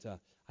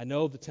I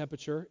know the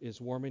temperature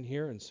is warm in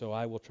here, and so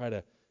I will try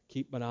to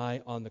keep an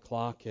eye on the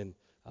clock and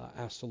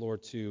ask the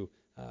Lord to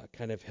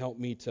kind of help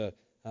me to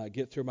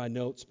get through my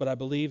notes. But I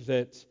believe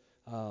that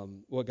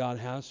what God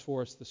has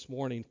for us this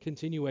morning,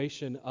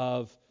 continuation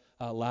of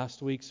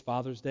last week's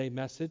Father's Day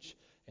message,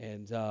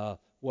 and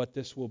what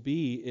this will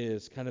be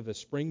is kind of a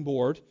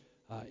springboard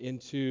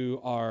into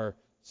our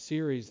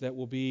series that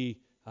will be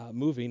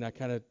moving. I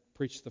kind of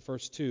preached the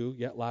first two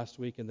yet last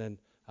week, and then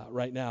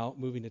right now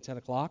moving to 10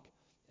 o'clock,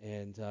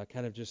 and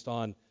kind of just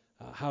on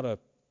how to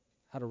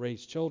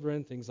raise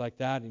children, things like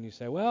that. And you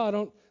say, well, I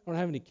don't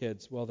have any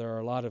kids. Well, there are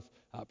a lot of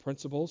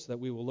principles that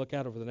we will look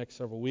at over the next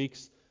several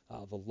weeks.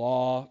 The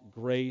law,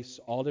 grace,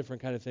 all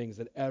different kind of things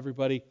that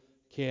everybody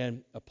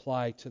can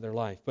apply to their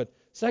life. But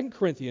 2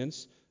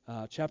 Corinthians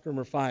chapter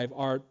number 5,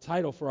 our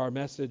title for our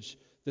message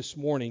this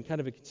morning,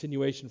 kind of a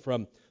continuation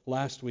from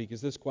last week,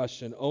 is this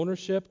question: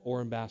 ownership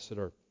or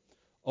ambassador?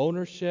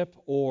 Ownership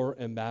or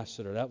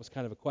ambassador? That was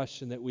kind of a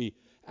question that we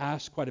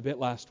asked quite a bit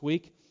last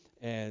week.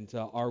 And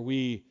are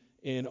we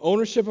in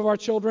ownership of our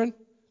children,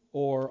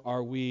 or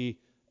are we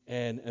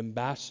an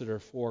ambassador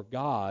for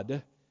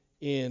God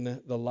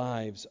in the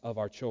lives of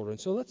our children?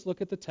 So let's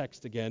look at the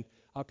text again.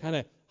 I'll kind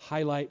of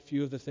highlight a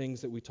few of the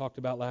things that we talked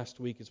about last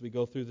week as we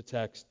go through the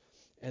text,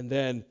 and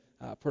then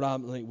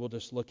predominantly we'll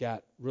just look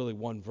at really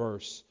one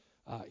verse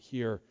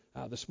here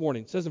this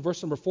morning. It says in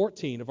verse number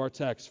 14 of our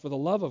text, "For the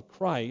love of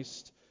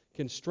Christ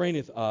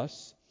constraineth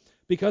us,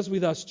 because we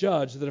thus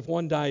judge that if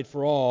one died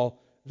for all,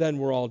 then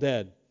we're all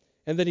dead.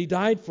 And that he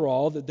died for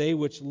all, that they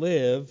which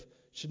live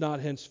should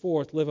not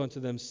henceforth live unto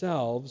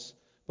themselves,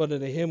 but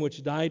unto him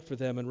which died for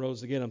them and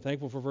rose again." I'm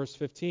thankful for verse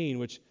 15,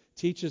 which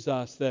teaches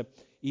us that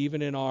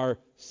even in our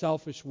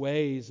selfish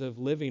ways of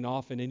living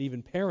often, and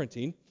even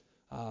parenting,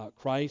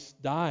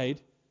 Christ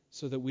died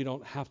so that we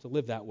don't have to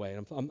live that way.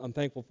 I'm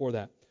thankful for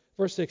that.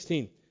 Verse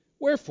 16,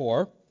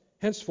 "Wherefore,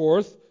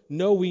 henceforth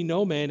know we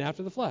no man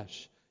after the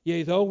flesh.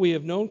 Yea, though we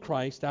have known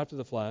Christ after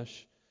the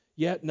flesh,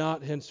 yet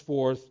not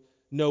henceforth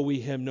know we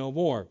him no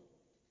more."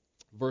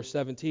 Verse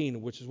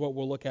 17, which is what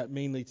we'll look at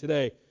mainly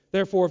today.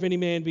 "Therefore, if any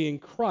man be in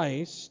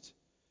Christ,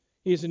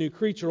 he is a new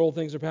creature. Old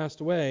things are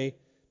passed away.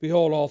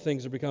 Behold, all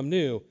things are become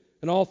new.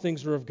 And all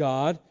things are of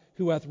God,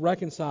 who hath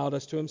reconciled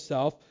us to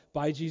himself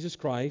by Jesus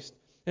Christ,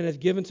 and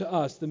hath given to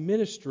us the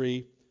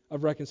ministry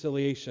of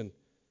reconciliation.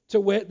 To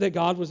wit, that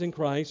God was in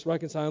Christ,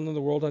 reconciling the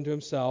world unto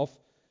himself,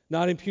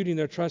 not imputing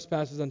their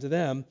trespasses unto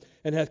them,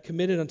 and hath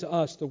committed unto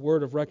us the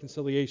word of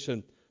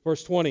reconciliation."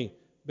 Verse 20,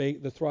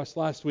 the thrust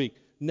last week.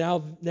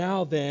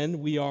 Now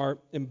then, we are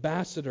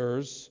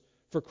ambassadors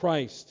for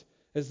Christ,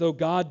 as though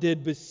God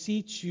did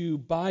beseech you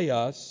by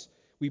us.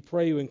 We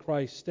pray you in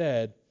Christ's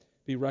stead,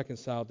 be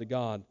reconciled to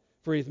God.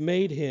 For he hath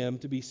made him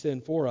to be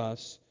sin for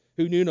us,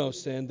 who knew no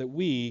sin, that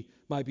we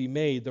might be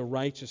made the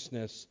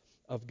righteousness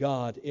of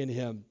God in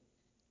him.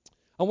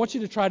 I want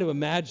you to try to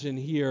imagine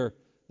here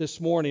this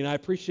morning. I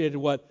appreciated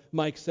what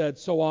Mike said.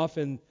 So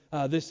often,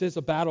 this is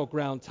a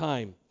battleground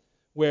time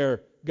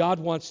where God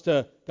wants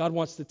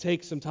to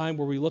take some time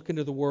where we look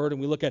into the Word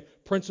and we look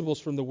at principles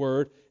from the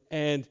Word,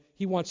 and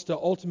he wants to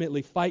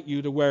ultimately fight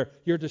you to where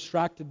you're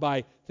distracted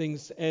by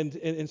things.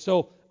 And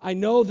so I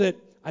know that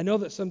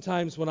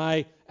sometimes when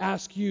I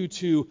ask you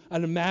to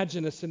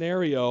imagine a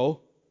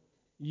scenario,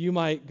 you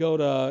might go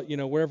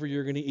to wherever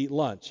you're going to eat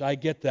lunch. I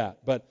get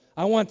that, but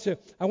I want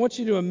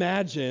you to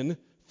imagine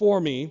for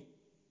me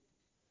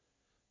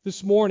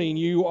this morning.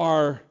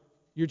 You're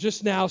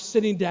just now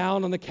sitting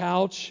down on the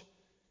couch.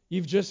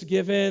 You've just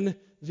given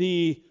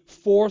the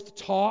fourth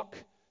talk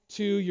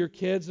to your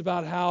kids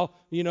about how,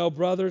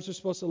 brothers are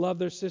supposed to love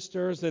their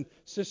sisters and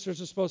sisters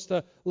are supposed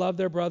to love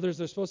their brothers.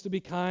 They're supposed to be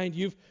kind.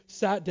 You've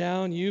sat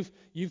down, you've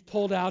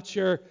pulled out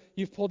your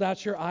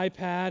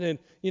iPad, and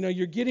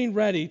you're getting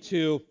ready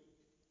to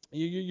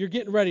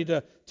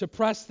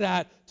press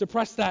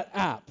that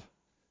app,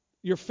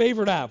 your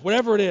favorite app,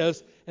 whatever it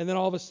is, and then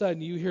all of a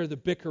sudden you hear the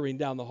bickering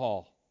down the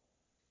hall.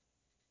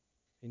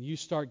 And you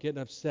start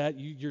getting upset.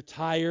 You're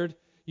tired.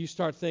 You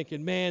start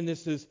thinking, man,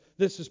 this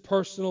is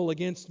personal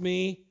against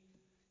me.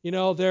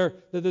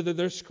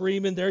 They're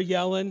screaming, they're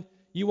yelling.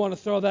 You want to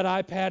throw that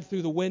iPad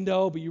through the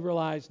window, but you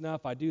realize, no,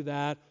 if I do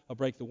that, I'll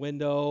break the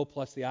window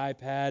plus the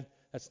iPad.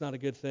 That's not a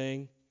good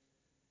thing.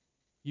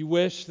 You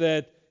wish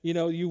that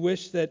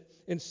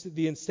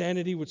the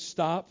insanity would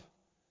stop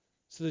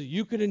so that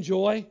you could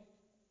enjoy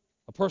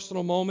a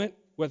personal moment,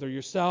 whether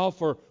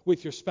yourself or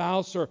with your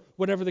spouse or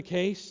whatever the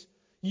case.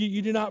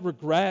 You do not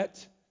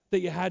regret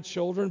that you had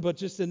children, but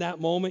just in that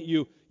moment,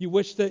 you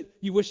wish that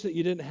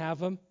you didn't have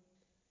them.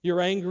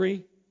 You're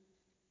angry.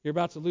 You're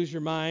about to lose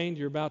your mind.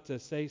 You're about to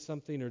say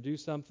something or do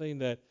something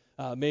that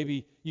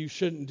maybe you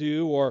shouldn't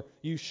do or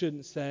you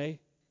shouldn't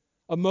say.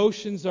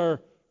 Emotions are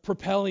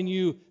propelling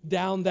you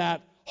down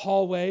that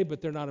hallway,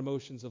 but they're not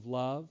emotions of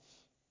love.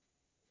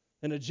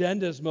 An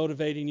agenda is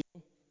motivating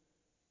you,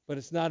 but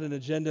it's not an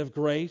agenda of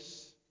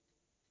grace.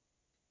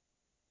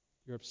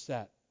 You're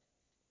upset.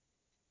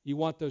 You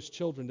want those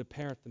children to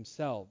parent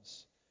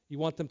themselves. You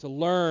want them to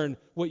learn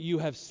what you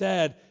have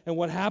said. And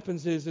what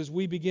happens is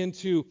we begin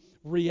to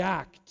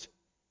react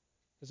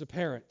as a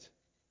parent,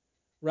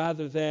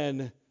 rather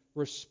than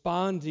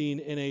responding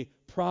in a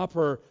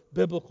proper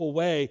biblical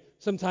way.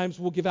 Sometimes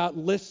we'll give out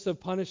lists of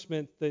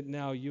punishment that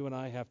now you and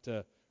I have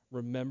to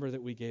remember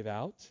that we gave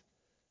out.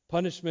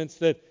 Punishments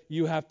that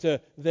you have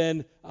to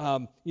then,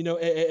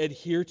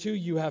 adhere to.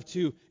 You have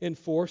to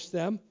enforce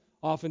them.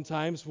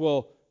 Oftentimes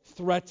we'll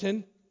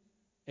threaten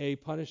a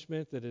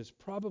punishment that is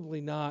probably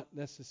not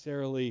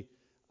necessarily,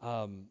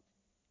 shouldn't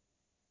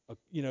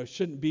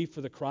be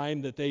for the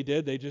crime that they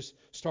did. They just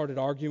started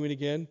arguing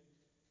again.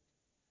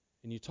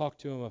 And you talk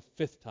to them a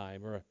fifth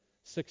time or a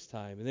sixth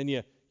time. And then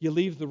you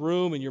leave the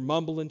room and you're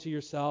mumbling to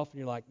yourself and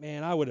you're like,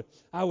 man, I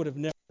would have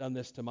never done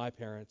this to my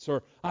parents,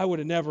 or I would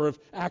have never have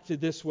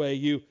acted this way.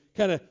 You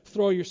kind of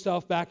throw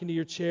yourself back into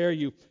your chair.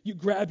 You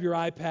grab your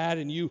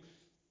iPad and you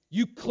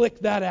click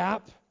that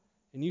app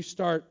and you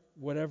start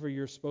whatever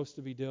you're supposed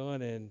to be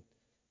doing, and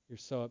you're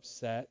so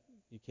upset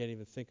you can't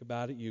even think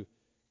about it. You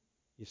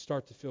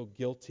start to feel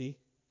guilty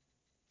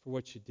for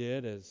what you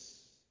did,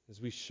 as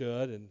we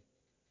should,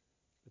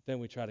 but then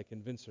we try to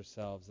convince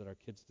ourselves that our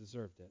kids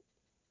deserved it.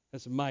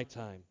 That's my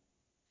time.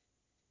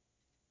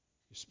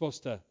 You're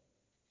supposed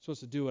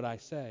to do what I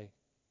say.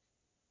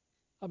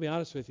 I'll be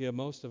honest with you,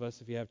 most of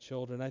us, if you have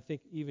children, I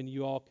think even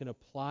you all can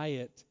apply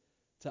it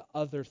to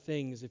other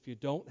things if you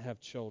don't have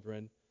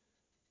children,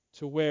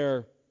 to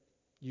where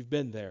you've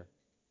been there.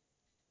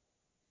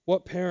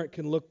 What parent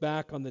can look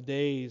back on the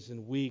days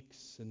and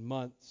weeks and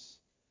months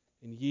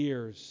and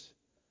years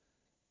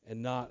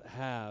and not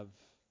have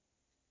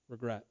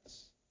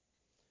regrets?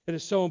 It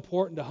is so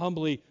important to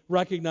humbly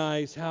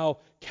recognize how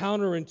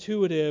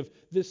counterintuitive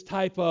this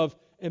type of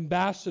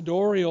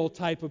ambassadorial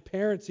type of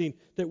parenting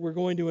that we're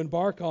going to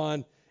embark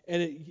on,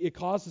 and it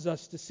causes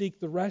us to seek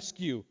the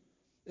rescue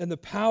and the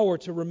power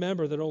to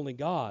remember that only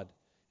God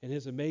and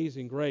His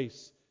amazing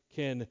grace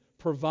can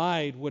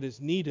provide what is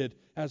needed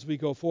as we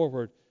go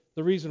forward.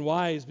 The reason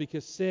why is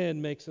because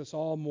sin makes us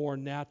all more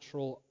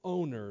natural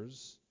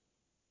owners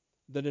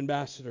than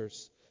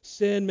ambassadors.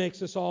 Sin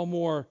makes us all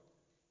more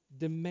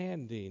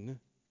demanding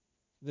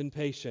than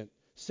patient.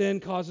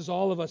 Sin causes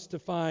all of us to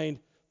find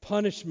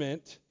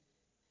punishment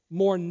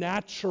more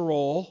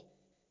natural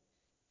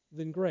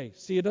than grace.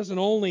 See, it doesn't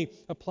only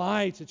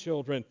apply to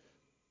children.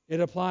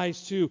 It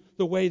applies to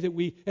the way that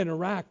we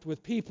interact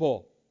with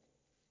people.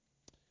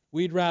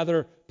 We'd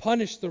rather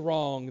punish the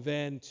wrong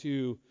than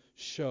to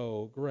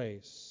show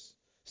grace.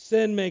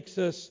 Sin makes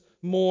us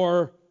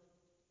more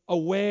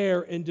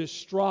aware and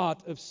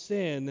distraught of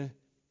sin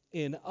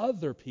in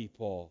other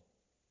people,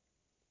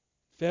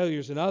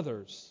 failures in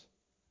others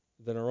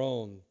than our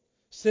own.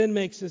 Sin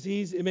makes it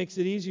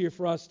easier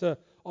for us to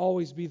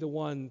always be the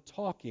one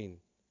talking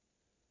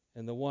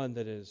and the one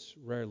that is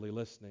rarely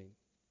listening.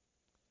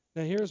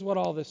 Now here's what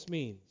all this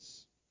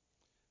means.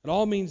 It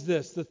all means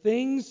this: the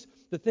thing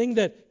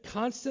that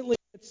constantly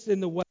gets in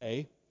the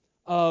way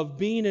of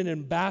being an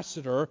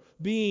ambassador,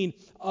 being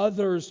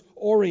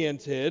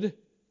others-oriented,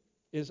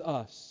 is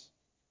us.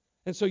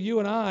 And so you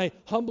and I,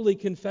 humbly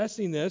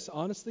confessing this,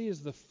 honestly,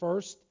 is the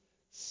first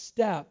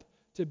step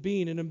to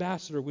being an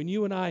ambassador. When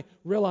you and I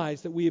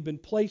realize that we have been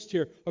placed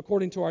here,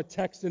 according to our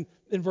text in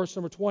verse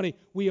number 20,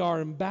 we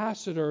are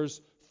ambassadors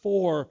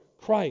for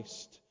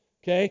Christ.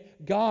 Okay?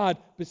 God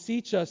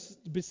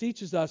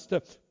beseeches us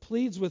to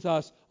pleads with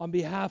us on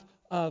behalf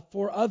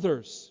for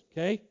others.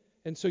 Okay?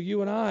 And so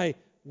you and I,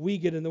 we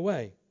get in the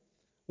way.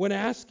 When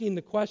asking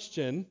the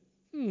question,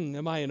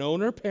 am I an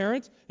owner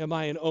parent? Am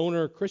I an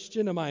owner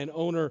Christian? Am I an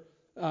owner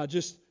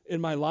just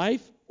in my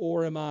life?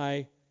 Or am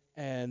I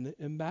an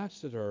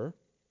ambassador?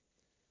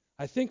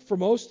 I think for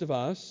most of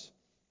us,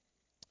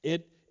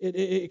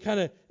 it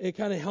kind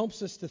of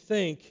helps us to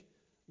think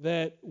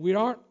that we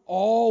aren't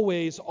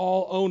always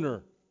all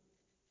owner,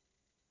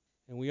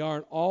 and we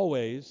aren't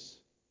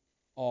always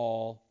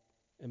all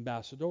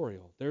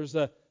ambassadorial. There's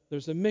a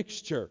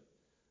mixture.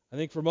 I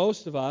think for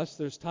most of us,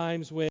 there's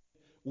times when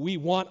we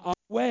want our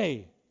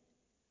way,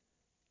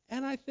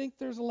 and I think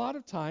there's a lot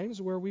of times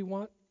where we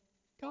want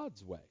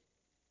God's way.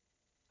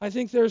 I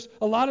think there's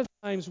a lot of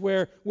times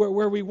where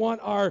we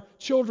want our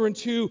children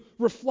to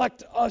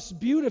reflect us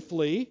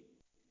beautifully.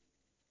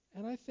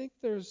 And I think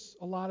there's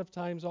a lot of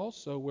times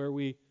also where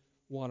we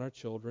want our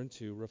children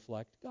to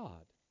reflect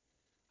God.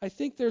 I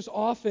think there's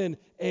often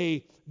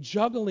a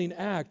juggling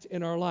act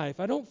in our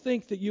life. I don't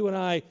think that you and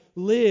I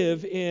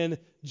live in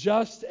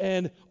just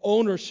an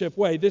ownership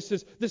way. This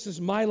is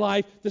my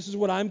life. This is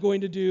what I'm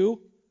going to do.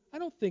 I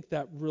don't think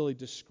that really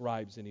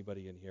describes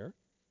anybody in here.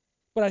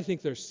 But I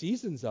think there's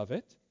seasons of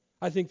it.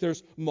 I think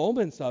there's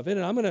moments of it,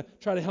 and I'm going to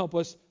try to help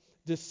us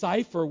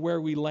decipher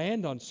where we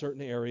land on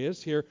certain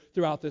areas here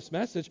throughout this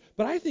message.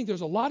 But I think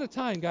there's a lot of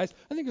time, guys,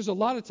 I think there's a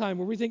lot of time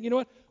where we think, you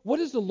know what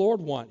does the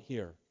Lord want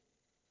here?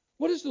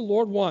 What does the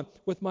Lord want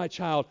with my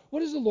child? What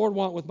does the Lord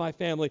want with my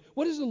family?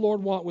 What does the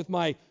Lord want with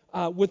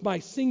my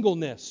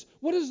singleness?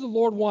 What does the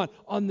Lord want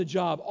on the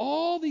job?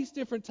 All these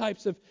different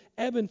types of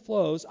ebb and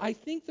flows. I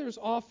think there's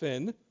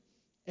often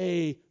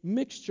a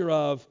mixture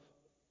of,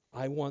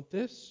 I want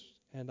this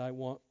and I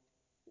want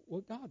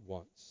what God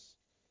wants.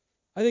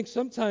 I think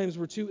sometimes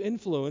we're too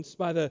influenced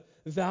by the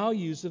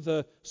values of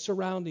the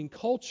surrounding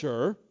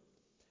culture,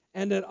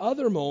 and at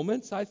other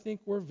moments, I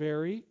think we're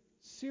very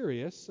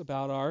serious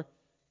about our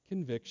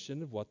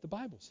conviction of what the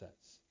Bible says.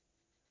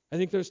 I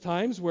think there's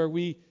times where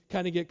we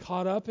kind of get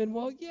caught up in,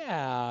 well,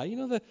 yeah,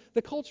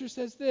 the culture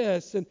says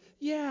this, and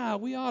yeah,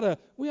 we ought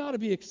to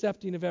be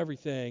accepting of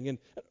everything and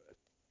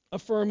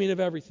affirming of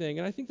everything.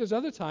 And I think there's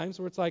other times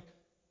where it's like,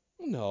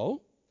 well,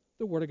 no,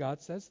 the Word of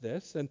God says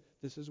this, and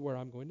this is where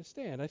I'm going to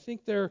stand. I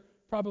think there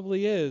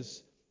probably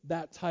is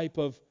that type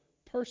of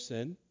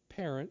person,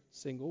 parent,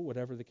 single,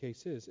 whatever the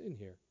case is, in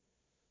here.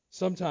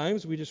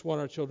 Sometimes we just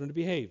want our children to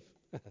behave.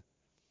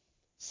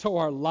 So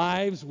our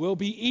lives will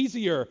be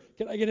easier.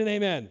 Can I get an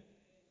amen?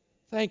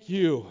 Thank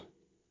you.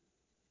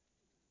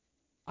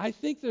 I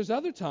think there's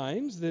other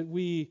times that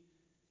we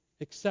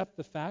accept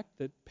the fact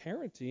that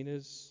parenting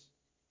is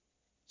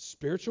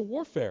spiritual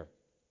warfare.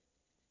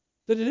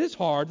 That it is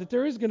hard, that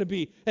there is going to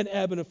be an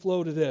ebb and a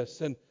flow to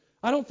this. And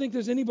I don't think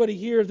there's anybody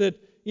here that,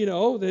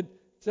 that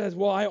says,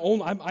 well, I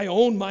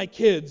own my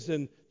kids,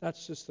 and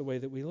that's just the way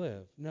that we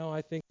live. No,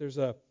 I think there's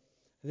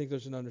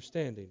an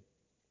understanding.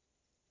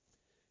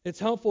 It's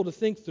helpful to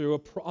think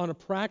through, on a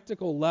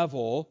practical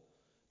level,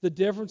 the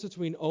difference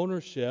between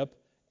ownership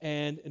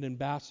and an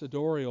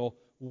ambassadorial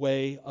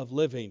way of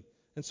living.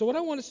 And so what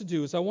I want us to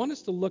do is I want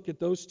us to look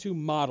at those two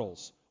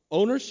models,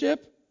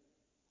 ownership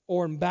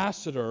or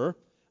ambassador,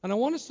 and I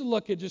want us to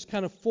look at just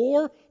kind of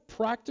 4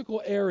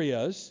 practical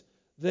areas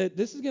that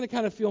this is going to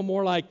kind of feel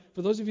more like,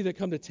 for those of you that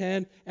come to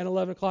 10 and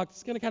 11 o'clock,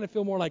 it's going to kind of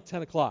feel more like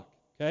 10 o'clock,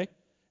 okay?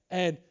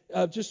 And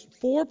just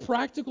 4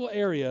 practical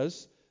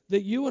areas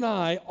that you and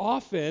I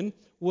often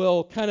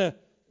will kind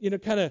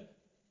of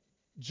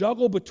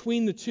juggle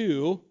between the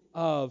two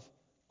of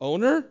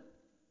owner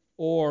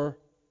or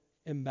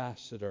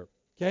ambassador.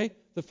 Okay?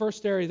 The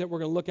first area that we're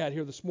going to look at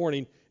here this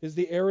morning is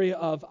the area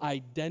of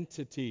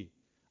identity.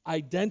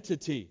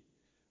 Identity.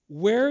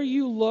 Where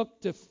you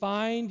look to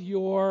find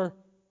your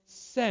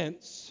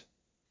sense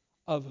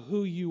of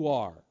who you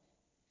are.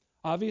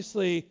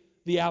 Obviously,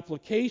 the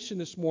application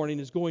this morning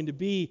is going to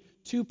be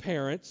to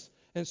parents.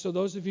 And so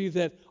those of you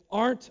that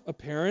aren't a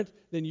parent,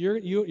 then you're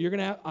going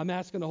to I'm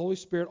asking the Holy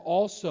Spirit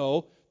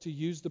also to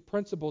use the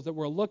principles that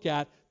we'll look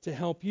at to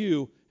help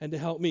you and to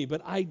help me.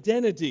 But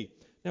identity.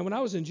 Now, when I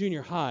was in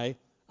junior high,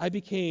 I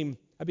became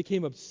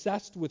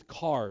obsessed with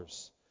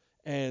cars.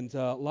 And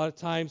a lot of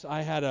times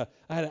I had an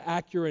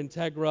Acura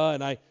Integra,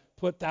 and I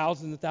put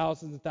thousands and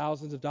thousands and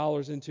thousands of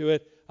dollars into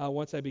it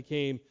once I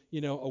became,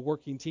 a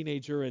working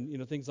teenager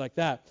and, things like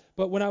that.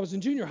 But when I was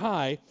in junior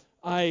high,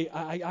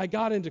 I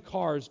got into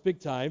cars big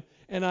time,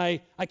 and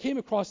I came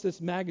across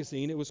this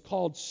magazine. It was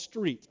called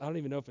Street. I don't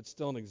even know if it's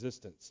still in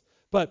existence.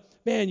 But,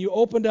 man, you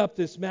opened up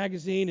this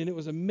magazine, and it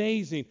was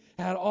amazing.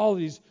 It had all of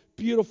these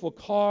beautiful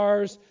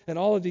cars and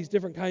all of these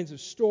different kinds of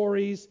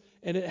stories,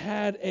 and it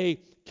had a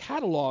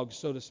catalog,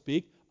 so to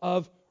speak,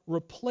 of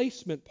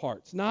replacement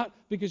parts. Not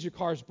because your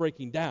car's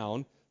breaking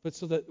down, but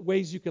so that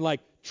ways you can,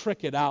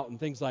 trick it out and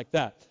things like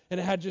that. And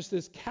it had just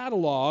this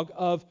catalog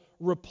of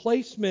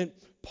replacement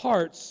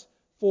parts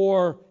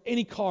for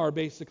any car,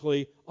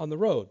 basically, on the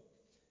road.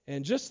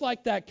 And just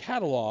like that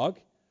catalog,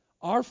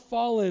 our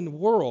fallen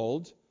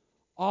world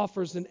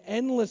offers an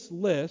endless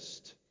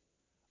list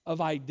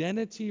of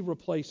identity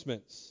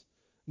replacements.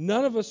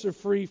 None of us are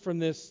free from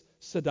this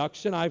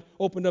seduction. I've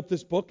opened up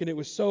this book, and it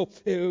was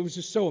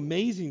just so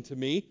amazing to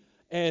me.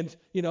 And,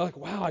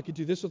 wow, I could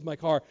do this with my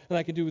car, and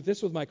I could do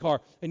this with my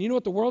car. And you know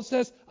what the world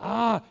says?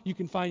 You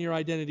can find your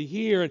identity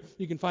here, and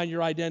you can find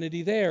your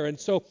identity there. And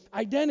so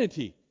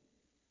identity,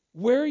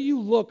 where you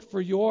look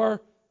for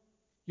your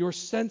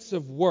sense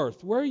of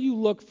worth, where you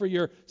look for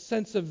your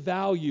sense of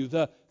value,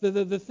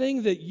 the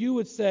thing that you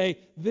would say,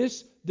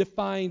 this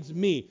defines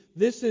me.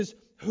 This is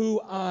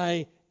who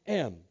I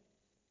am.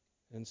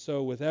 And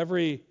so with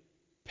every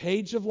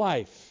page of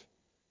life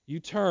you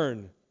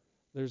turn,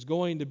 there's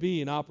going to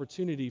be an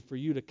opportunity for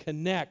you to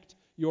connect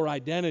your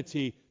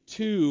identity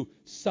to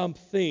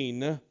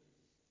something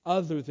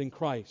other than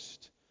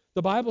Christ.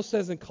 The Bible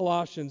says in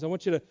Colossians, I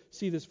want you to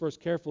see this verse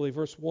carefully,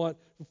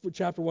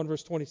 chapter 1,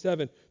 verse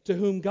 27, to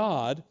whom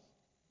God,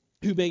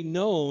 who made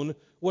known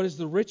what is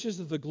the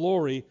riches of the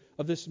glory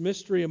of this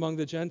mystery among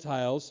the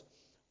Gentiles,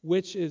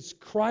 which is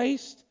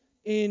Christ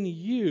in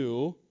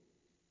you,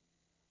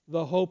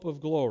 the hope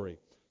of glory.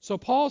 So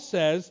Paul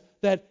says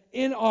that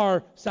in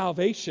our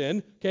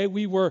salvation,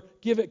 we were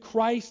given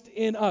Christ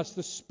in us.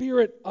 The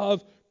Spirit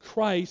of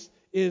Christ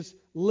is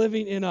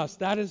living in us.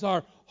 That is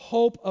our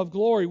hope of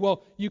glory.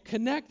 Well, you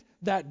connect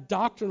that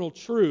doctrinal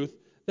truth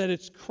that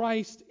it's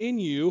Christ in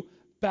you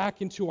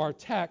back into our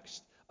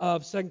text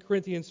of 2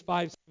 Corinthians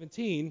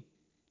 5:17.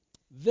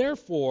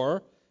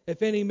 Therefore,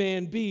 if any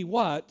man be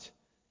what?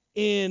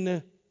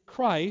 In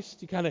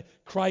Christ, you kind of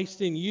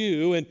Christ in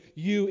you and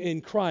you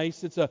in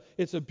Christ.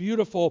 It's a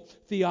beautiful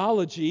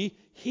theology.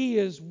 He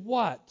is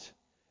what?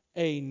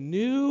 A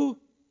new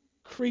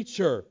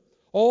creature.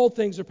 All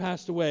things are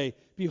passed away.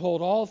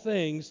 Behold, all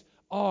things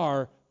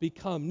are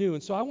become new.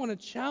 And so I want to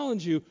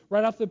challenge you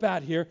right off the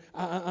bat here.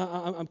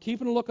 I'm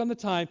keeping a look on the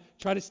time,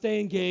 try to stay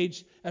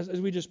engaged as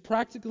we just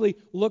practically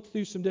look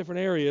through some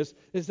different areas,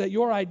 is that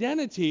your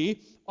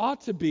identity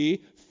ought to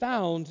be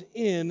found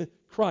in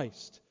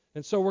Christ.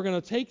 And so we're going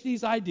to take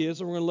these ideas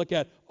and we're going to look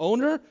at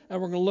owner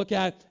and we're going to look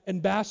at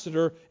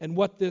ambassador and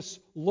what this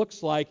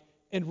looks like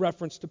in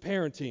reference to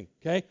parenting.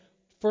 Okay?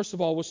 First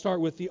of all, we'll start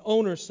with the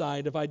owner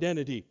side of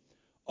identity.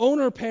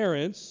 Owner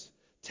parents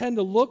tend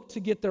to look to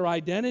get their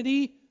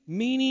identity,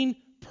 meaning,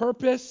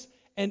 purpose,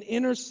 and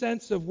inner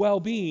sense of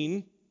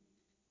well-being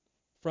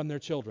from their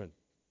children.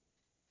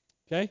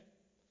 Okay?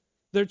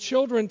 Their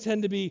children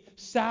tend to be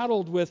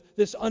saddled with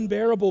this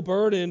unbearable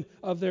burden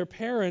of their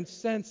parents'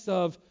 sense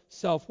of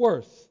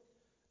self-worth.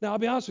 Now, I'll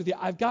be honest with you,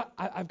 I've got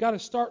to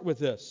start with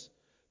this.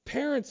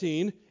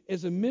 Parenting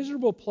is a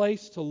miserable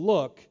place to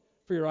look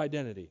for your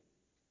identity.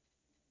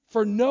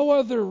 For no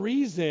other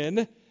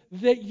reason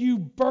that you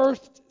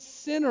birthed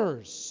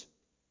sinners.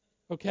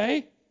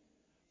 Okay?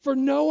 For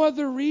no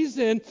other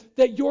reason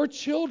that your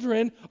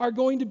children are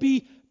going to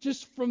be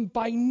just from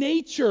by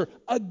nature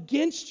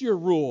against your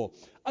rule,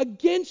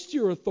 against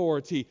your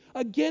authority,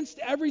 against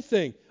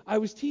everything. I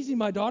was teasing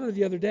my daughter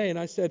the other day and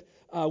I said,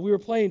 we were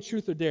playing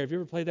Truth or Dare. Have you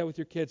ever played that with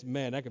your kids?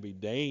 Man, that could be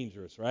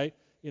dangerous, right?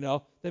 You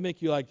know, they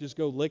make you like just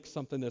go lick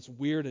something that's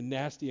weird and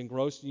nasty and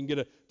gross and you can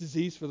get a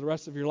disease for the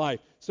rest of your life.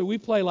 So we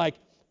play like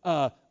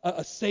a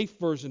safe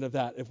version of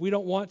that. If we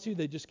don't want to,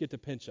 they just get to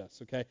pinch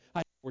us, okay?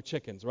 We're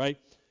chickens, right?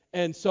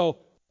 And so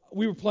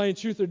we were playing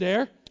Truth or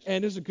Dare,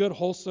 and it was a good,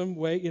 wholesome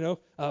way,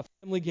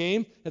 family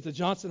game at the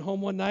Johnson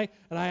home one night.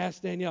 And I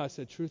asked Danielle, I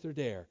said, Truth or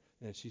Dare?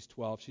 And she's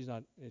 12. She's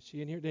not, is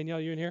she in here? Danielle,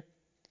 you in here?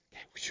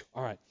 Okay,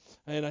 all right.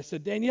 And I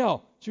said,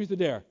 Danielle, Truth or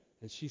Dare?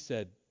 And she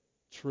said,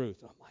 Truth.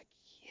 I'm like,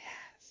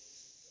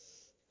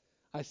 yes.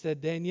 I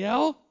said,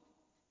 Danielle,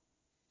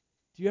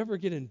 do you ever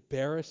get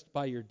embarrassed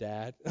by your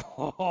dad?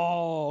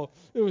 Oh,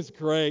 it was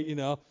great,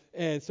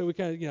 And so we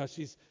kind of,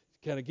 she's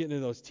kind of getting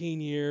into those teen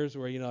years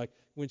where, like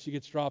when she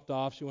gets dropped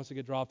off, she wants to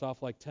get dropped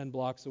off like 10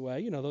 blocks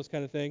away, those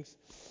kind of things.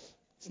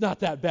 It's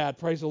not that bad,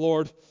 praise the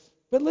Lord.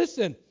 But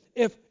listen,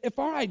 if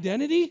our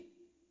identity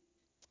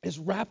is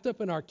wrapped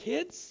up in our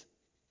kids,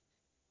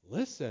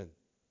 listen,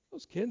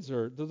 those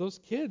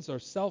kids are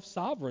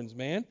self-sovereigns,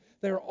 man.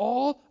 They're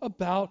all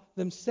about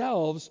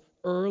themselves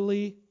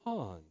early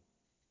on.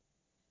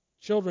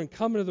 Children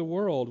come into the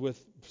world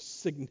with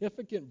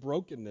significant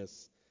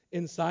brokenness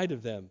inside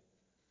of them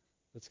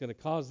that's going to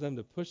cause them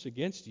to push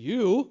against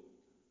you.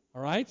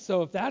 All right?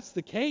 So if that's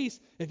the case,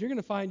 if you're going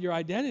to find your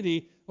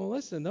identity, well,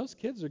 listen, those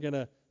kids are going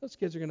to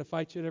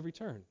fight you at every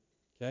turn.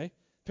 Okay?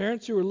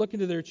 Parents who are looking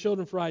to their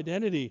children for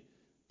identity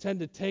tend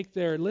to take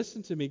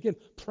listen to me, again,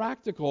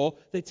 practical,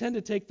 they tend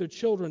to take their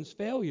children's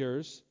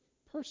failures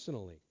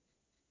personally,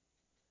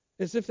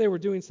 as if they were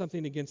doing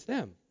something against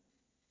them,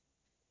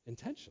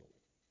 intentionally.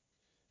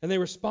 And they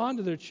respond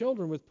to their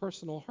children with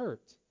personal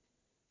hurt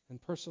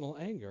and personal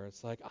anger.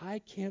 It's like, I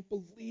can't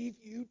believe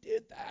you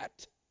did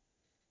that.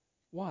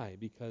 Why?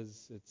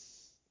 Because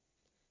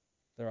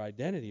their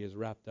identity is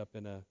wrapped up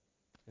in a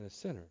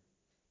sinner.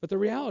 But the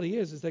reality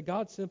is that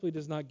God simply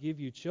does not give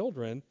you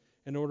children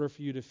in order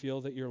for you to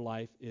feel that your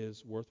life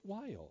is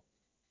worthwhile.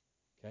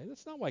 Okay?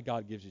 That's not why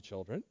God gives you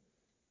children.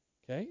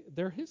 Okay?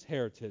 They're His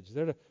heritage.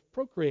 They're to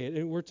procreate,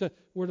 and we're to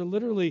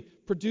literally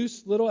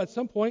produce little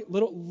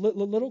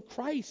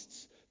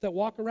Christs that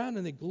walk around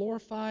and they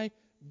glorify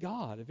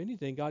God. If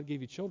anything, God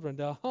gave you children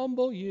to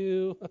humble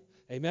you.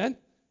 Amen?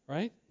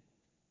 Right?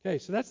 Okay,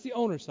 so that's the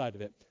owner side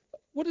of it.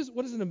 What does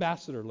an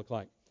ambassador look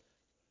like?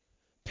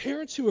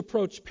 Parents who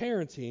approach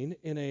parenting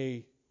in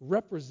a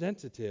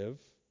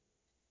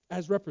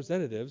as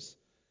representatives,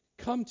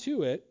 come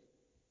to it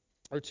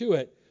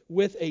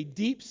with a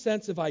deep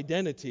sense of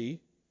identity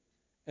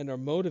and are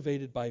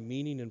motivated by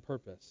meaning and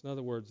purpose. In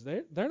other words,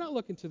 they're not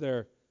looking to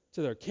their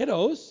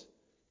kiddos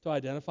to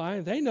identify,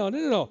 and they know,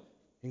 no.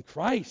 In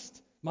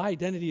Christ, my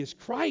identity is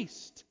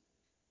Christ.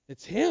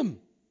 It's Him.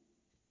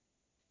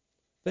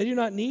 They do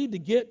not need to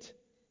get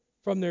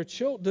from their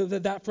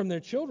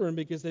children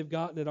because they've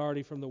gotten it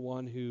already from the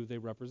one who they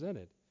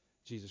represented,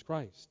 Jesus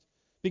Christ.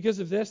 Because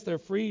of this, they're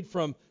freed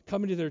from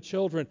coming to their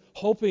children,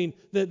 hoping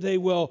that they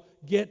will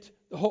get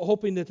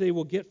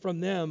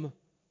from them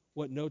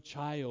what no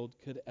child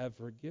could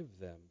ever give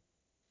them.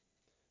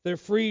 They're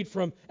freed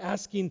from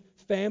asking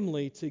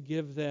family to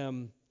give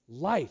them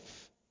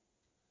life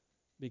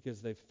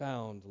because they've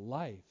found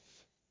life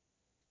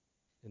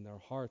in their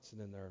hearts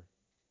and in their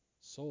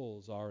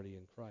souls already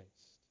in Christ.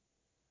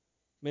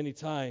 Many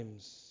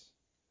times,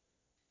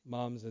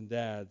 moms and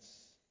dads,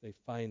 they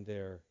find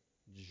their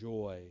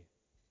joy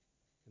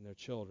in their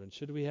children.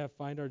 Should we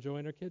find our joy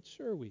in our kids?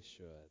 Sure we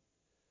should.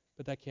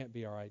 But that can't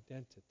be our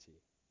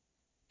identity.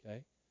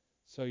 Okay?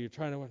 So you're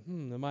trying to,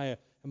 am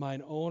I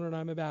an owner and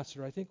I'm an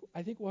ambassador? I think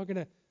we're going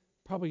to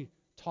probably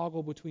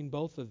toggle between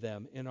both of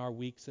them in our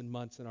weeks and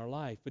months in our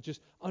life. But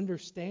just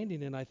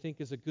understanding it, I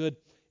think, is a good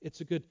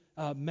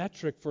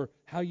metric for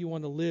how you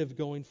want to live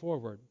going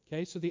forward.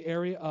 Okay? So the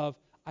area of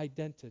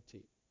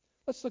identity.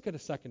 Let's look at a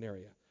second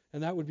area,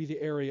 and that would be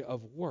the area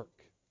of work.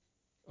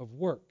 of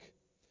work.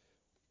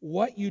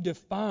 What you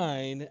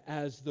define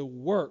as the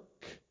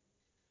work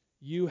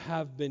you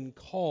have been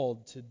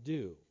called to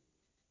do.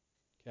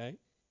 Okay?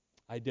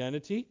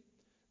 Identity.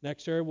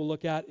 Next area we'll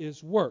look at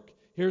is work.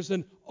 Here's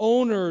an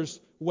owner's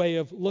way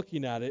of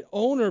looking at it.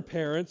 Owner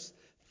parents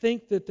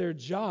think that their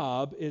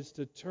job is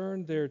to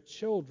turn their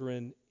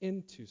children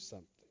into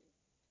something.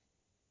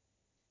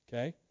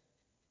 Okay?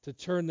 To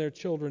turn their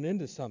children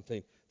into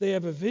something. They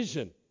have a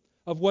vision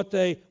of what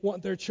they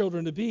want their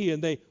children to be,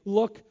 and they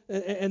look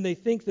and they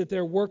think that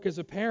their work as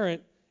a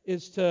parent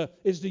is to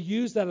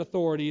use that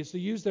authority, is to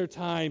use their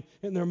time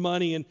and their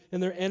money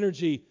and their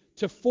energy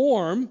to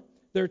form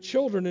their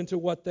children into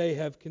what they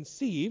have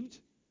conceived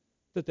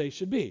that they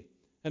should be.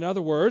 In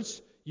other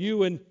words,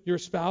 you and your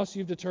spouse,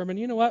 you've determined,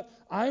 you know what,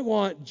 I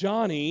want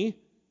Johnny,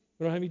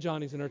 we don't have any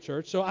Johnnies in our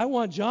church, so I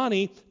want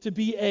Johnny to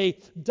be a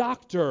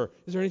doctor.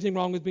 Is there anything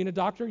wrong with being a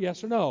doctor?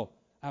 Yes or no?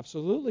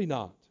 Absolutely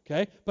not.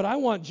 Okay? But I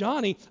want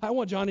Johnny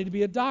to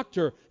be a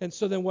doctor. And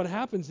so then what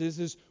happens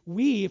is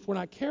we, if we're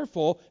not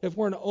careful, if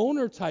we're an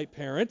owner-type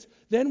parent,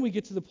 then we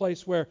get to the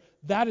place where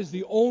that is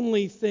the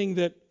only thing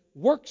that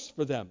works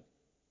for them.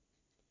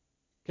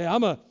 Okay,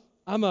 I'm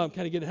kind of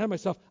getting ahead of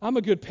myself. I'm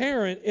a good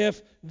parent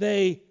if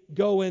they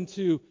go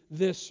into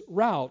this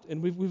route,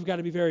 and we've got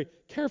to be very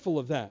careful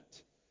of that.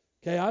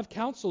 Okay, I've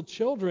counseled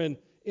children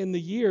in the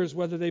years,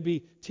 whether they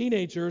be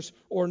teenagers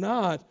or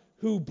not,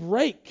 who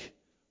break,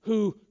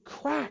 who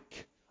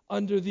crack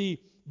under the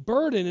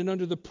burden and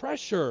under the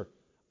pressure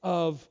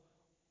of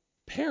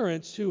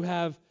parents who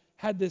have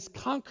had this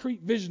concrete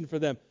vision for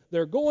them.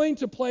 They're going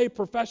to play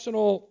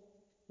professional,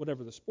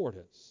 whatever the sport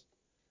is.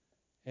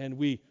 And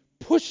we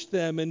push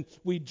them and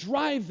we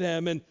drive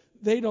them, and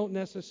they don't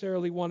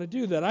necessarily want to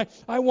do that.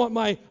 I want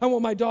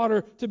my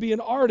daughter to be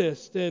an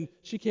artist, and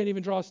she can't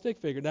even draw a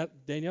stick figure. Now,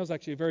 Danielle's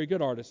actually a very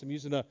good artist. I'm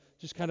using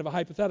just kind of a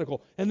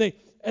hypothetical. And they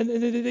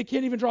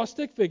can't even draw a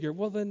stick figure.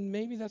 Well, then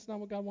maybe that's not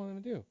what God wanted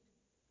them to do.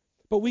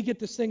 But we get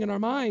this thing in our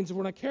minds, if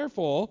we're not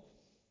careful,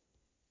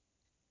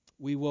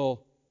 we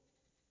will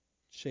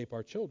shape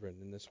our children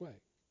in this way.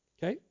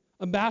 Okay?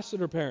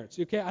 Ambassador parents.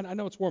 Okay, I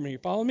know it's warm here. You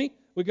follow me?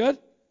 We good?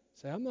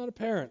 Say, I'm not a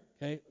parent.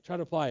 Okay? Try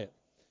to apply it.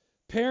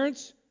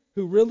 Parents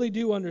who really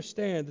do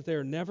understand that they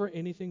are never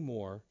anything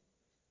more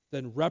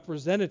than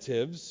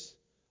representatives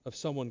of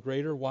someone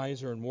greater,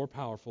 wiser, and more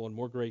powerful and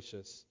more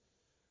gracious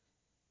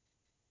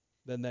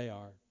than they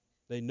are.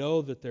 They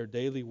know that their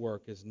daily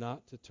work is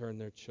not to turn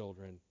their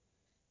children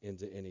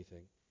into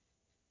anything.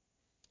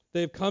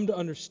 They have come to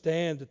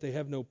understand that they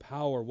have no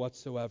power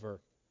whatsoever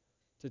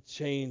to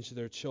change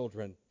their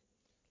children.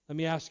 Let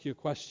me ask you a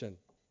question.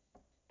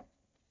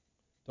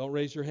 Don't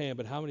raise your hand,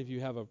 but how many of you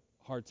have a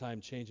hard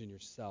time changing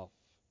yourself?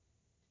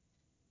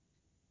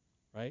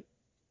 Right?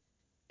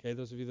 Okay,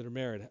 those of you that are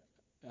married,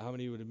 how many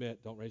of you would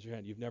admit, don't raise your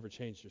hand, you've never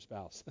changed your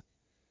spouse? It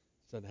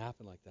doesn't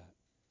happen like that.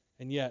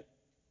 And yet,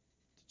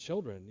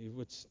 children,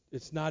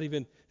 it's not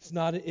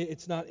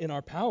in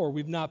our power.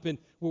 We're not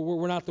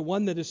the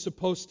one that is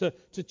supposed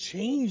to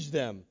change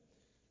them.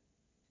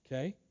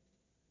 Okay?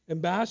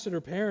 Ambassador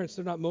parents,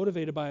 they're not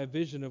motivated by a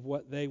vision of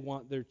what they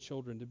want their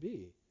children to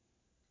be,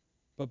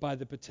 but by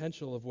the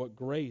potential of what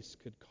grace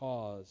could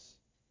cause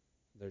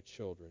their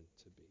children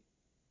to be.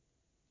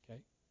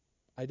 Okay?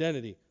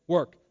 Identity,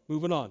 work,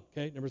 moving on.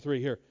 Okay? Number 3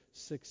 here,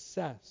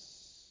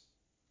 success.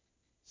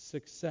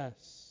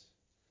 Success.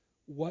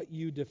 What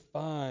you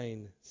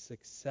define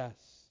success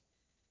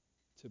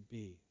to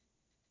be.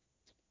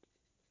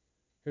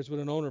 Here's what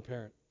an owner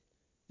parent.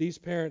 These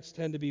parents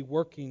tend to be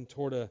working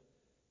toward a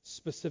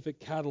specific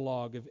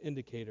catalog of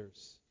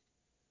indicators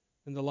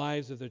in the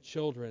lives of their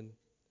children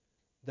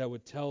that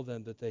would tell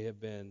them that they have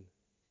been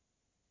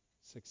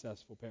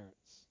successful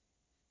parents.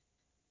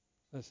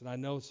 Listen, I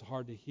know it's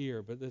hard to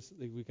hear, but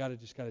we've got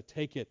to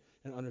take it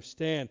and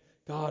understand.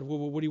 God,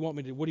 what do you want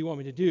me to? What do you want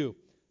me to do?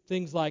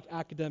 Things like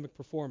academic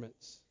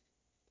performance,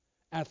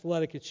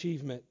 athletic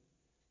achievement,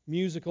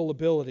 musical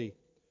ability,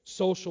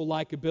 social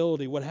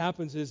likability. What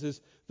happens is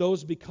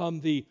those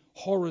become the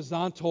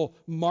horizontal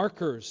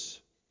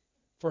markers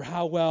for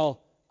how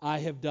well I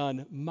have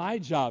done my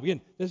job.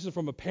 Again, this is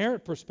from a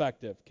parent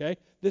perspective, okay?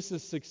 This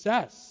is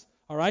success,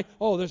 all right?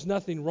 Oh, there's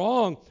nothing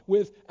wrong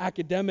with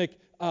academic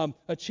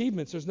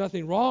achievements. There's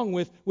nothing wrong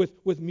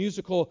with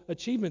musical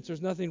achievements.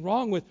 There's nothing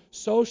wrong with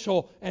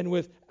social and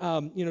with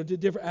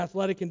different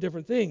athletic and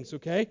different things,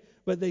 okay?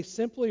 But they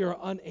simply are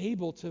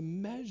unable to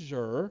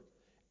measure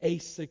a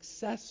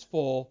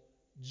successful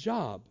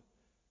job.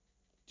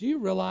 Do you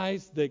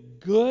realize that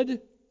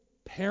good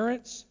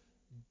parents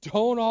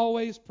don't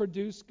always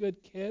produce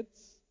good kids?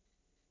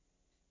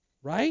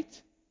 Right?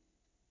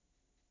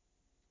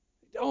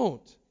 They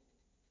don't.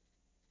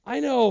 I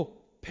know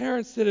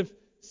parents that have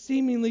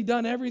seemingly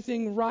done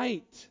everything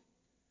right,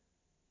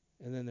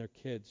 and then their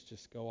kids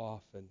just go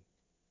off and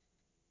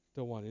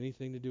don't want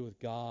anything to do with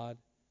God,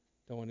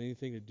 don't want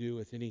anything to do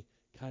with any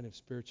kind of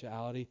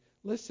spirituality.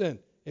 Listen,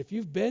 if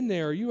you've been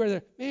there or you are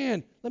there,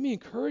 man, let me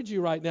encourage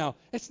you right now.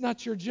 It's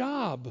not your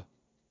job.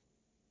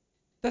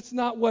 That's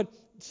not what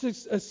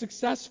a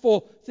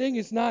successful thing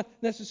is. Not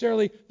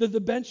necessarily the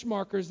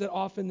benchmarkers that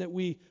often that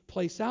we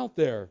place out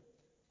there.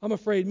 I'm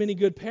afraid many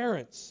good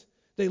parents,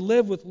 they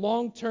live with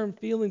long-term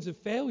feelings of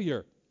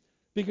failure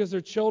because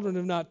their children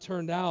have not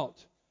turned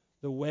out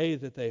the way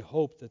that they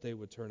hoped that they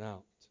would turn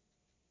out.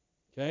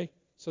 Okay?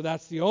 So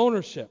that's the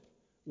ownership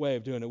way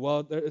of doing it.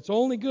 Well, it's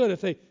only good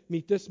if they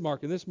meet this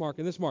mark and this mark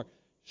and this mark.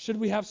 Should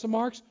we have some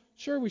marks?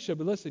 Sure we should,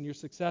 but listen, your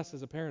success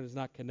as a parent is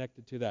not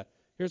connected to that.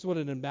 Here's what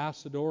an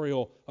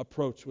ambassadorial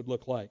approach would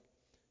look like.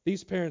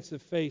 These parents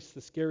have faced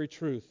the scary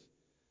truth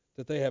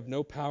that they have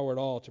no power at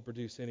all to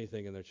produce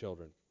anything in their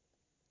children.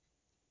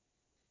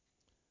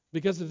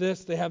 Because of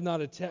this, they have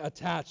not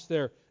attached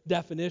their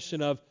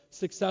definition of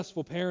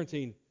successful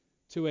parenting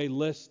to a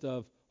list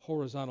of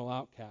horizontal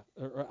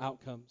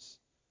outcomes.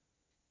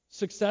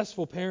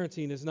 Successful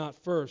parenting is not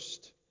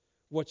first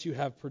what you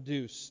have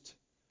produced.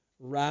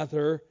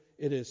 Rather,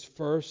 it is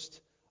first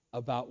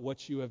about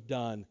what you have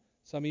done.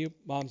 Some of you,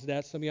 moms and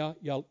dads, some of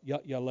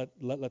y'all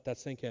let that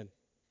sink in.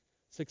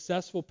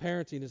 Successful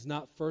parenting is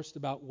not first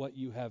about what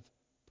you have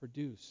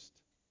produced.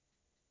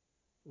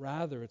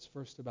 Rather, it's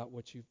first about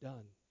what you've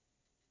done.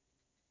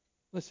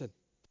 Listen,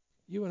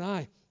 you and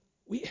I,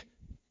 we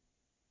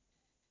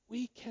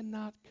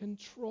cannot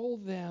control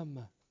them,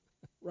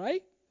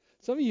 right?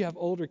 Some of you have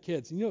older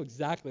kids, and you know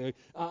exactly.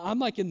 I'm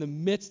like in the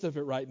midst of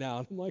it right now.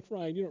 And I'm like,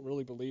 Ryan, you don't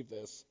really believe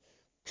this.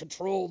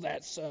 Control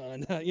that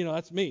son.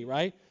 That's me,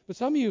 right? But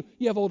some of you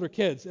have older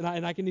kids, and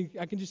I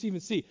can just even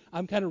see.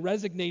 I'm kind of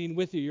resonating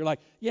with you. You're like,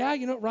 yeah,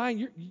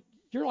 Ryan,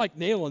 you're like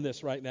nailing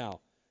this right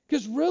now.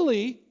 Because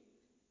really,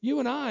 you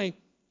and I,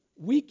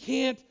 we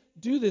can't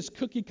do this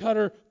cookie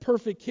cutter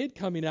perfect kid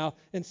coming out.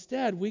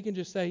 Instead, we can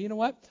just say, you know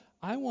what?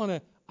 I want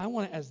to,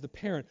 as the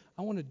parent,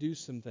 I want to do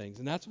some things.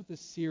 And that's what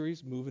this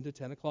series, moving to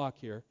 10 o'clock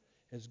here,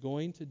 is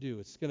going to do.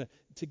 It's going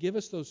to give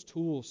us those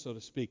tools, so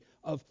to speak,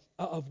 of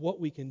what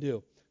we can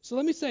do. So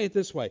let me say it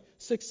this way.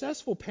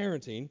 Successful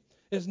parenting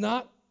is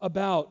not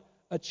about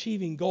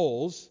achieving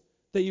goals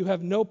that you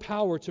have no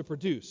power to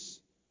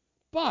produce,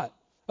 but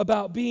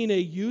about being a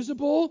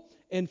usable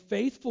and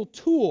faithful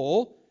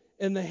tool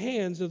in the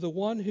hands of the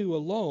one who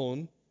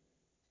alone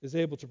is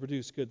able to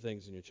produce good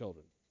things in your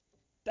children.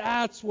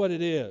 That's what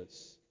it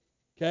is.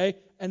 Okay?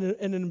 And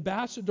an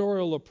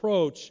ambassadorial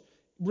approach,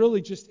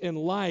 really just in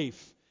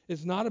life,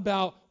 is not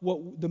about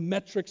the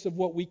metrics of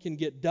what we can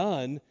get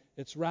done.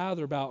 It's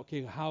rather about,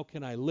 okay, how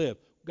can I live?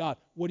 God,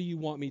 what do you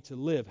want me to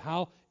live?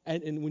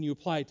 And when you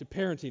apply it to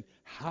parenting,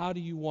 how do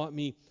you want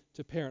me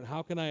to parent?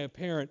 How can I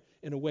parent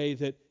in a way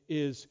that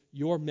is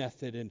your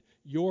method and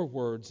your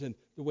words and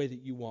the way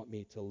that you want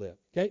me to live?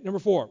 Okay, number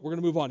 4. We're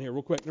going to move on here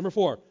real quick. Number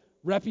 4,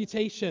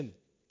 reputation.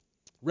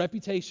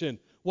 Reputation.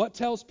 What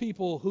tells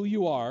people who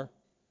you are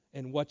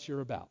and what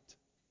you're about?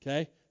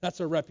 Okay, that's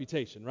a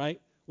reputation, right?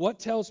 What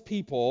tells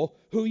people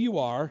who you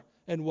are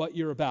and what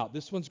you're about?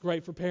 This one's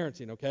great for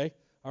parenting, okay?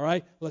 All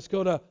right, let's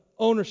go to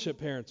ownership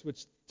parents,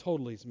 which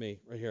totally is me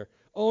right here.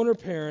 Owner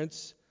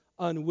parents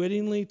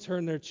unwittingly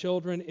turn their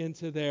children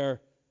into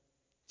their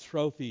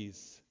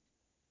trophies.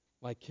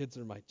 My kids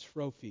are my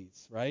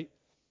trophies, right?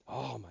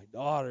 Oh, my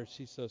daughter,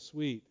 she's so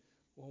sweet.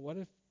 Well, what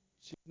if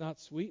she's not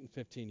sweet in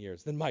 15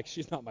 years? Then, Mike,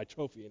 she's not my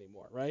trophy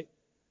anymore, right?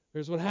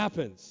 Here's what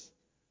happens.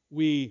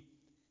 We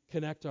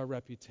connect our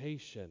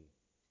reputation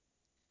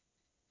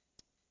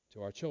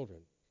to our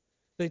children.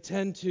 They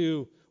tend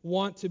to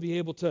want to be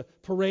able to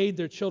parade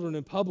their children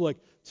in public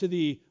to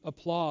the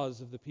applause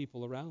of the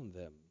people around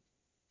them.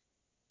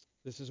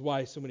 This is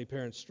why so many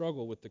parents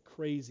struggle with the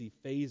crazy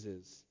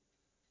phases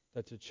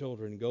that the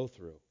children go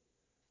through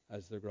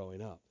as they're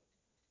growing up.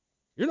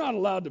 You're not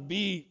allowed to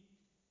be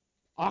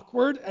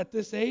awkward at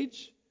this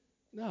age?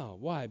 No.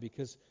 Why?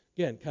 Because,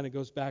 again, kind of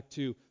goes back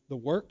to the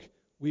work.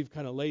 We've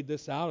kind of laid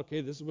this out.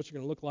 Okay, this is what you're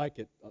going to look like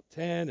at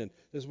 10, and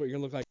this is what you're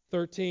going to look like at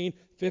 13,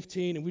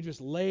 15, and we just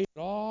laid it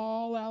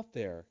all out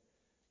there.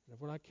 And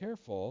if we're not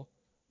careful,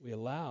 we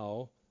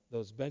allow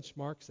those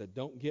benchmarks that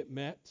don't get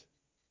met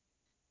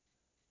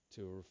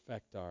to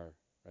affect our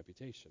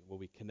reputation. Will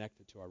we connect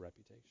it to our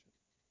reputation?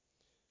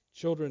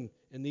 Children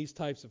in these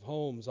types of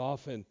homes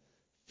often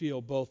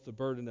feel both the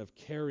burden of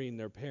carrying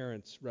their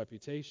parents'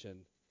 reputation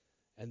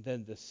and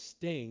then the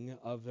sting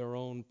of their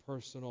own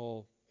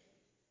personal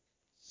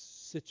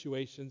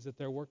situations that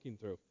they're working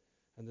through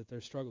and that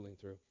they're struggling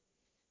through.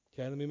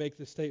 Okay, let me make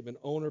this statement.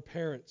 Owner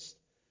parents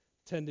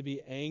tend to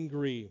be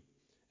angry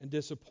and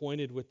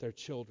disappointed with their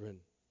children.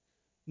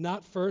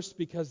 Not first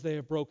because they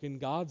have broken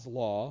God's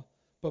law,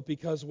 but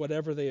because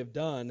whatever they have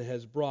done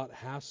has brought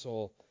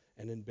hassle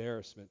and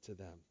embarrassment to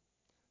them.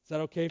 Is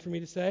that okay for me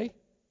to say?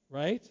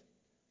 Right?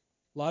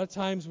 A lot of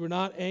times we're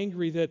not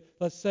angry that,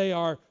 let's say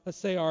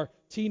our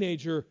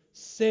teenager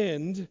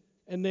sinned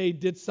and they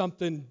did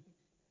something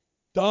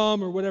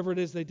dumb or whatever it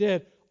is they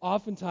did.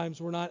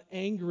 Oftentimes we're not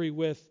angry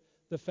with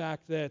the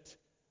fact that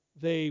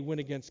they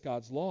went against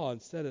God's law.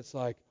 Instead, it's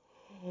like,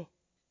 oh,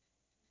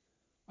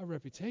 my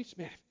reputation,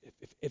 man,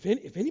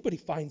 if anybody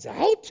finds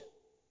out,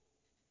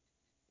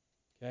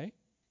 okay?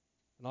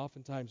 And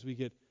oftentimes we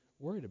get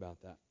worried about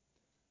that.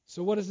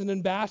 So what does an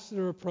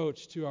ambassador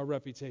approach to our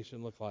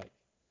reputation look like?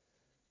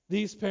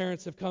 These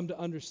parents have come to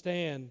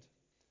understand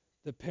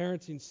that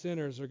parenting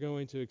sinners are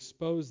going to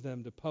expose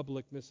them to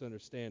public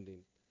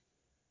misunderstanding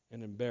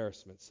and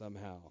embarrassment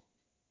somehow,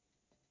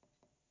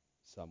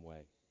 some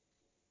way.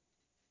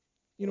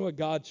 You know what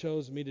God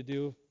chose me to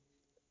do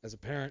as a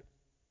parent?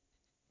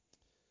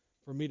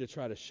 For me to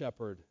try to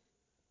shepherd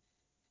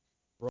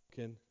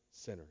broken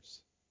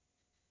sinners.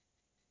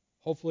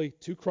 Hopefully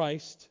to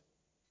Christ,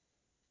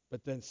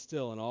 but then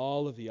still in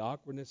all of the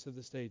awkwardness of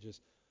the stages.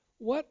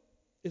 What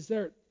is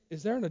there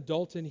an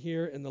adult in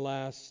here in the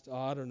last,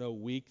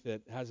 week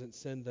that hasn't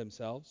sinned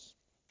themselves?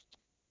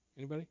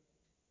 Anybody?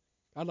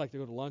 I'd like to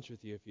go to lunch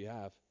with you if you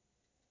have.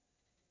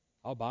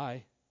 I'll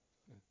buy.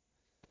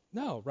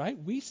 No, right?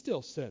 We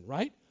still sin,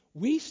 right?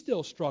 We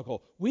still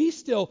struggle. We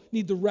still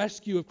need the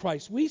rescue of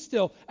Christ. We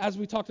still, as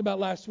we talked about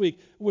last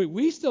week,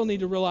 we still need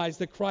to realize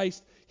that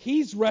Christ,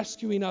 He's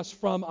rescuing us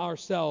from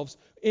ourselves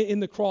in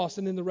the cross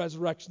and in the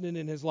resurrection and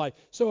in His life.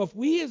 So if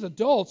we as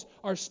adults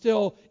are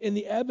still in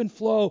the ebb and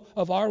flow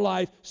of our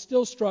life,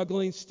 still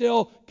struggling,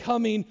 still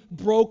coming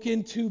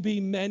broken to be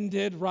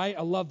mended, right?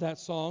 I love that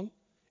song.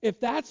 If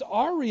that's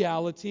our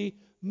reality,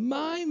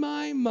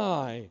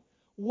 my,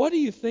 what do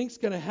you think's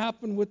going to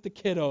happen with the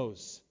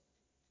kiddos?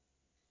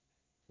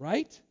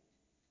 Right?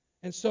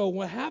 And so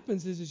what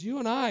happens is you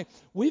and I,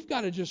 we've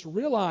got to just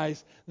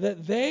realize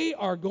that they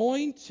are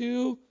going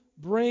to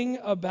bring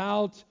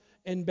about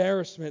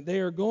embarrassment. They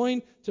are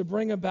going to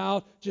bring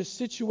about just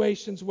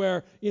situations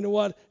where, you know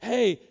what,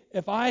 hey,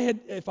 if I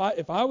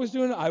was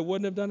doing it, I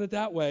wouldn't have done it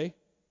that way.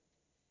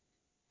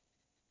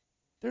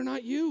 They're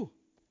not you.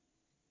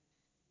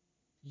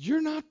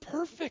 You're not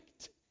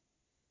perfect.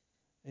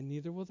 And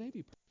neither will they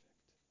be perfect.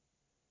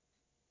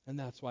 And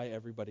that's why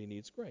everybody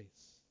needs grace.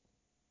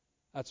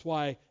 That's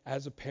why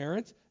as a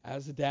parent,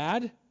 as a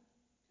dad,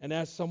 and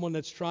as someone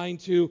that's trying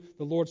to,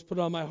 the Lord's put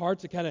it on my heart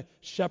to kind of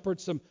shepherd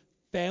some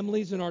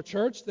families in our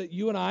church, that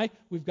you and I,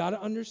 we've got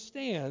to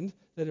understand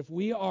that if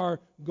we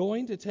are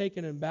going to take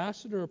an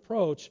ambassador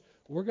approach,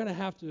 we're going to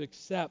have to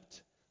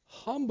accept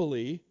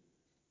humbly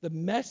the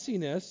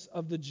messiness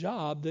of the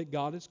job that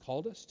God has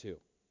called us to.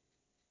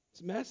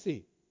 It's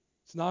messy.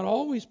 It's not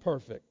always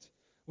perfect.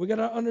 We've got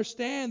to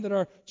understand that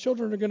our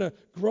children are going to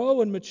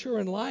grow and mature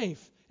in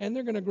life, and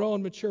they're going to grow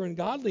and mature in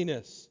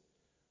godliness.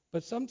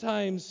 But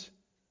sometimes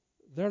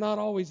they're not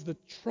always the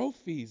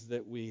trophies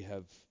that we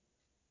have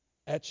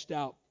etched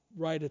out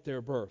right at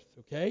their birth,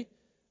 okay?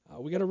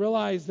 We got to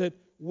realize that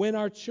when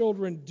our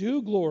children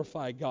do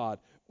glorify God,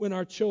 when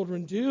our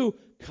children do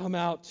come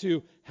out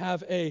to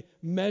have a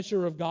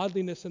measure of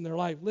godliness in their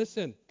life,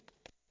 listen,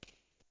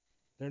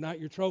 they're not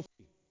your trophy.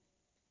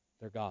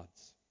 They're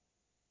God's.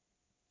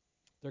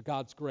 They're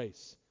God's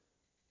grace.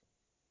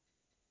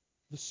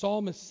 The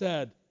psalmist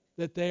said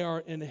that they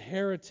are an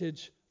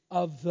heritage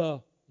of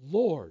the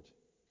Lord.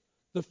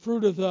 The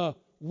fruit of the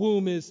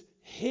womb is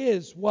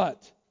His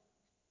what?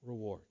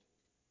 Reward.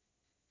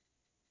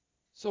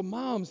 So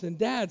moms and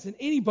dads and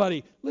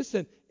anybody,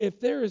 listen, if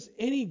there is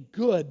any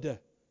good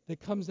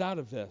that comes out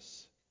of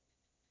this,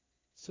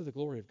 it's to the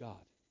glory of God.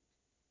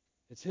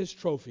 It's His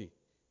trophy,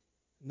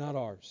 not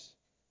ours.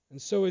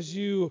 And so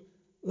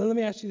let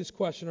me ask you this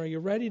question. Are you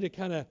ready to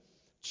kind of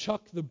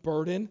chuck the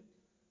burden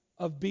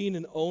of being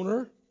an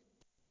owner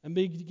and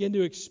begin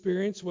to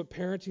experience what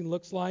parenting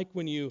looks like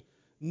when you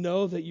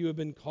know that you have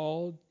been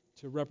called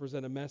to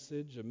represent a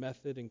message, a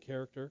method, and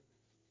character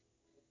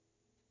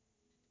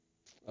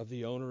of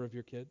the owner of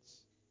your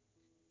kids?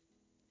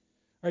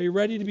 Are you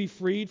ready to be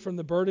freed from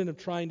the burden of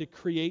trying to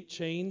create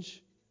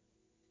change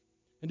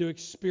and to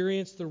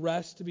experience the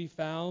rest to be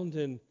found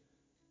in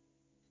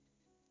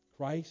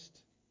Christ,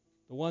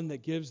 the one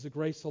that gives the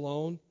grace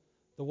alone,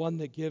 the one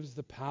that gives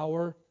the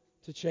power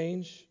to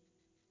change?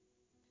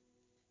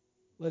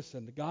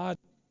 Listen, God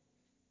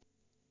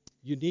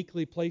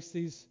uniquely placed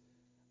these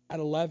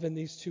at 11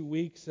 these 2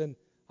 weeks, and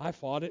I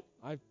fought it.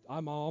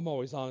 I'm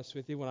always honest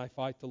with you when I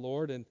fight the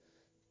Lord, and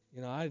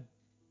I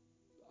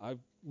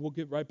we'll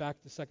get right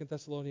back to 2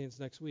 Thessalonians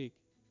next week.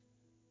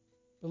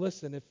 But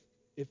listen,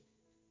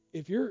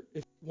 if you're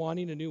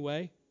wanting a new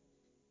way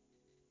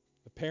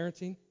of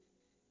parenting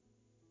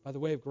by the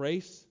way of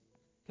grace,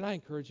 can I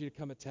encourage you to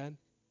come at 10?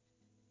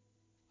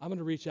 I'm going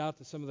to reach out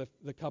to some of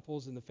the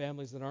couples and the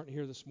families that aren't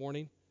here this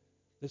morning,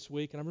 this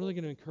week, and I'm really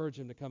going to encourage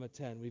them to come at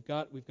 10. We've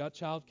got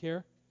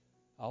childcare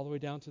all the way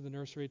down to the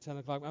nursery at 10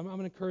 o'clock. I'm going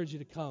to encourage you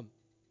to come.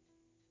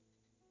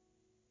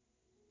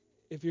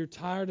 If you're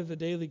tired of the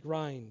daily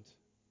grind,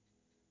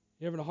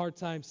 you're having a hard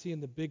time seeing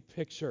the big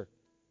picture,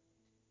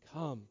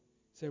 come.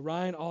 Say,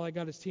 Ryan, all I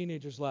got is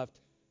teenagers left.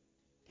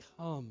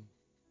 Come.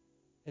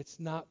 It's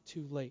not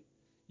too late.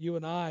 You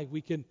and I,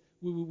 we can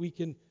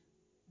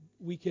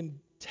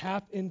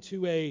tap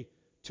into a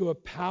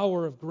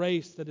power of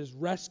grace that is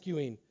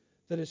rescuing,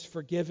 that is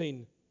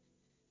forgiving,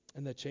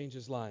 and that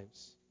changes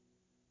lives.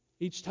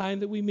 Each time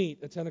that we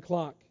meet at 10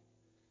 o'clock,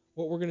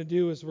 what we're going to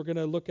do is we're going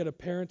to look at a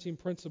parenting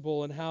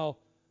principle and how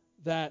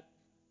that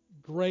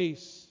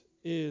grace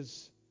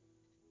is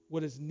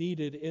what is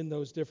needed in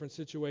those different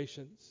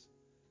situations.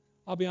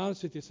 I'll be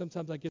honest with you,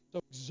 sometimes I get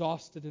so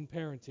exhausted in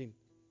parenting.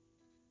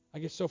 I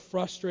get so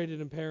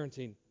frustrated in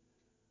parenting.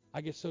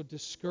 I get so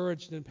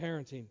discouraged in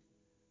parenting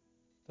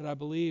that I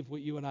believe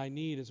what you and I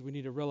need is we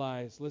need to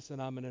realize, listen,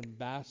 I'm an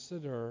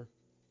ambassador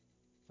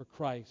for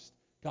Christ.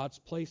 God's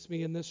placed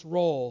me in this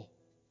role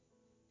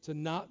to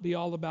not be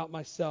all about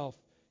myself.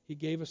 He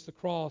gave us the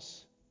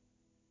cross.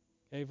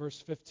 Okay,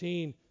 verse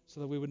 15,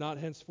 so that we would not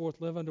henceforth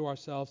live unto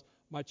ourselves.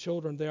 My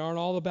children, they aren't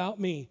all about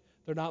me.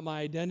 They're not my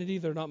identity.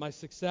 They're not my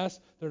success.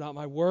 They're not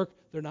my work.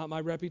 They're not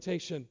my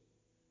reputation.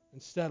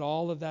 Instead,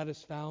 all of that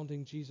is found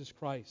in Jesus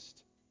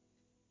Christ.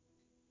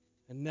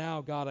 And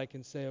now, God, I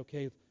can say,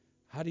 okay,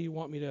 how do you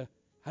want me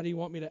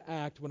to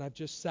act when I've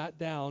just sat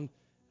down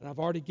and I've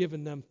already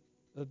given them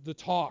the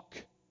talk,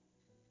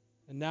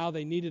 and now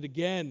they need it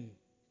again?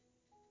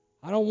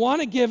 I don't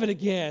want to give it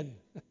again.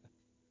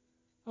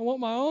 I want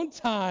my own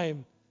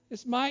time.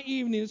 It's my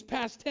evening. It's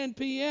past 10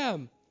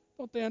 p.m.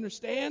 Don't they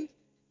understand?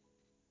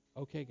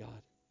 Okay,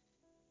 God.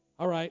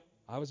 All right.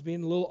 I was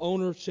being a little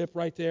ownership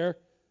right there.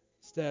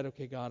 Instead,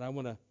 okay, God, I'm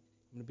going to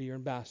be your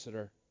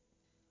ambassador.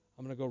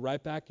 I'm going to go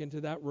right back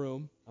into that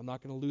room. I'm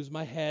not going to lose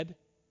my head.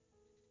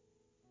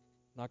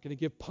 I'm not going to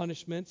give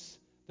punishments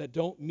that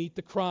don't meet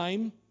the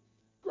crime.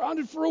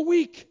 Grounded for a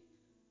week.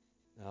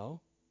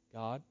 No,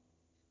 God,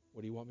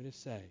 what do you want me to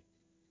say?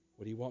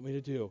 What do you want me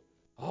to do?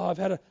 Oh, I've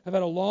had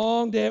a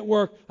long day at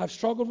work. I've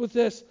struggled with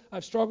this.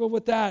 I've struggled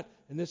with that.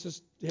 And this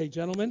is, hey,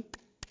 gentlemen,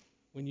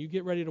 when you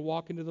get ready to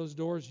walk into those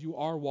doors, you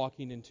are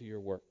walking into your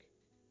work.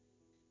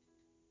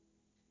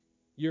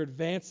 You're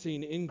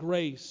advancing in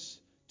grace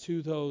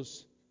to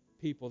those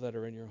people that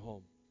are in your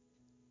home.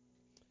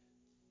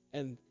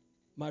 And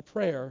my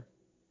prayer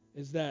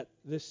is that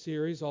this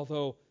series,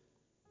 although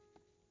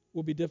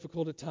will be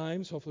difficult at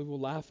times, hopefully we'll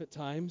laugh at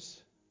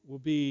times, will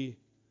be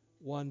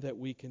one that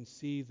we can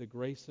see the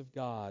grace of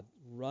God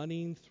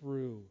running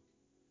through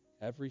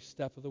every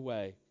step of the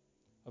way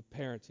of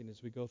parenting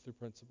as we go through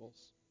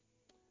principles.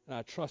 And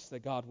I trust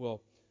that God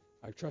will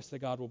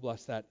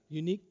bless that.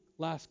 Unique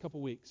last couple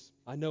weeks.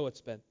 I know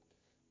it's been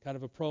kind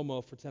of a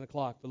promo for 10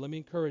 o'clock, but let me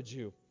encourage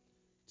you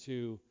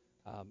to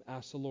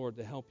ask the Lord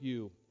to help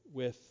you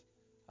with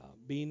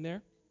being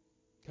there.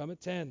 Come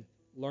at 10.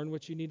 Learn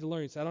what you need to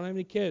learn. You say, I don't have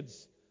any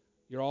kids.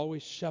 You're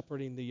always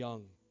shepherding the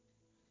young.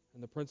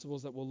 And the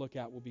principles that we'll look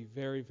at will be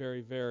very, very,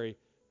 very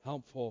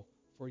helpful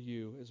for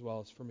you as well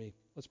as for me.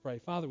 Let's pray.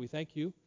 Father, we thank you